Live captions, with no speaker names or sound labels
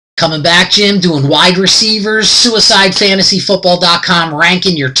Coming back, Jim, doing wide receivers, SuicideFantasyFootball.com,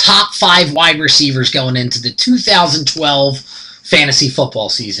 ranking your top 5 wide receivers going into the 2012 fantasy football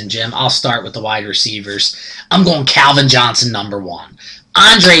season, Jim. I'll start with the wide receivers. I'm going Calvin Johnson, number 1.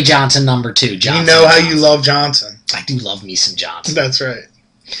 Andre Johnson, number 2. You know how you love Johnson. I do love me some Johnson. That's right.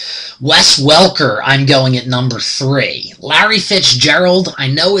 Wes Welker, I'm going at number 3. Larry Fitzgerald, I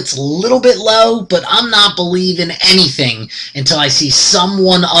know it's a little bit low, but I'm not believing anything until I see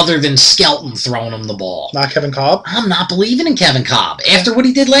someone other than Skelton throwing him the ball. Not Kevin Kolb? I'm not believing in Kevin Kolb. After what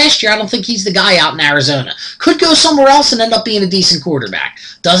he did last year, I don't think he's the guy out in Arizona. Could go somewhere else and end up being a decent quarterback.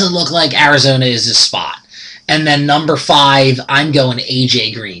 Doesn't look like Arizona is his spot. And then number 5, I'm going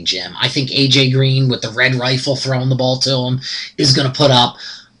A.J. Green, Jim. I think A.J. Green, with the red rifle throwing the ball to him, is going to put up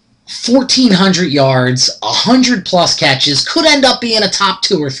 1,400 yards, 100-plus catches, could end up being a top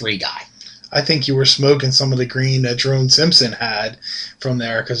 2 or 3 guy. I think you were smoking some of the green that Jerome Simpson had from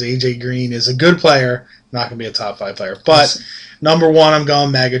there, because A.J. Green is a good player, not going to be a top 5 player. But number 1, I'm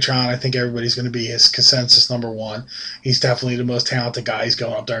going Megatron. I think everybody's going to be his consensus number 1. He's definitely the most talented guy. He's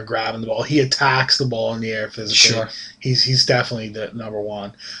going up there and grabbing the ball. He attacks the ball in the air physically. Sure. He's definitely the number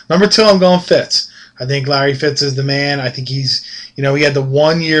 1. Number 2, I'm going Fitz. I think Larry Fitz is the man. I think he's, he had the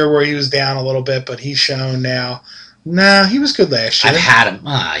 1 year where he was down a little bit, but he's shown now. Nah, he was good last year. I've had him.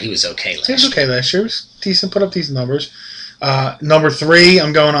 He was okay last year. He was okay last year. He was decent, put up decent numbers. Number 3,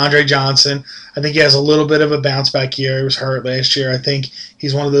 I'm going Andre Johnson. I think he has a little bit of a bounce back year. He was hurt last year. I think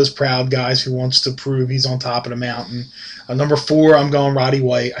he's one of those proud guys who wants to prove he's on top of the mountain. Number 4, I'm going Roddy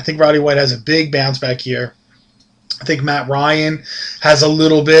White. I think Roddy White has a big bounce back year. I think Matt Ryan has a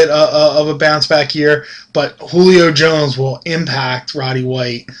little bit of a bounce back year, but Julio Jones will impact Roddy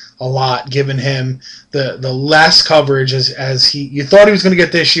White a lot, giving him the less coverage as you thought he was going to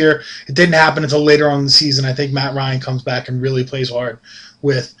get this year. It didn't happen until later on in the season. I think Matt Ryan comes back and really plays hard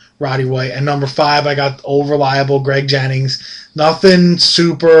with Roddy White. And number 5, I got old reliable Greg Jennings. Nothing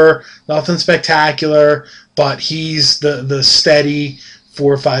super, nothing spectacular, but he's the steady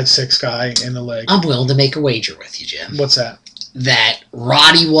 4, 5, 6 guy in the league. I'm willing to make a wager with you, Jim. What's that? That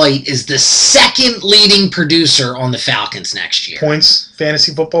Roddy White is the 2nd leading producer on the Falcons next year. Points?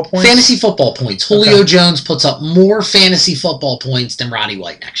 Fantasy football points? Fantasy football points. Julio Jones puts up more fantasy football points than Roddy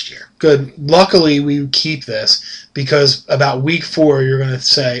White next year. Good. Luckily, we keep this because about week 4, you're going to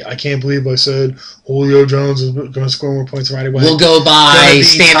say, I can't believe I said Julio Jones is going to score more points than Roddy White. We'll go by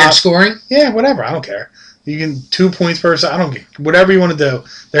standard scoring? Yeah, whatever. I don't care. You can 2 points per side. I don't care. Whatever you want to do.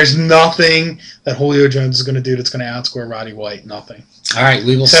 There's nothing that Julio Jones is going to do that's going to outscore Roddy White. Nothing. All right,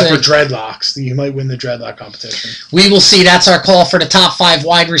 we will see. Except for dreadlocks. You might win the dreadlock competition. We will see. That's our call for the top 5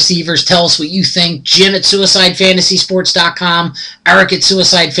 wide receivers. Tell us what you think. Jim at SuicideFantasySports.com. Eric at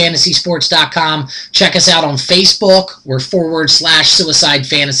SuicideFantasySports.com. Check us out on Facebook. We're /Suicide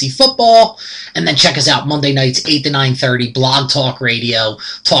Fantasy Football. And then check us out Monday nights, 8 to 9:30, Blog Talk Radio,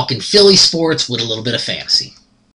 talking Philly sports with a little bit of fantasy.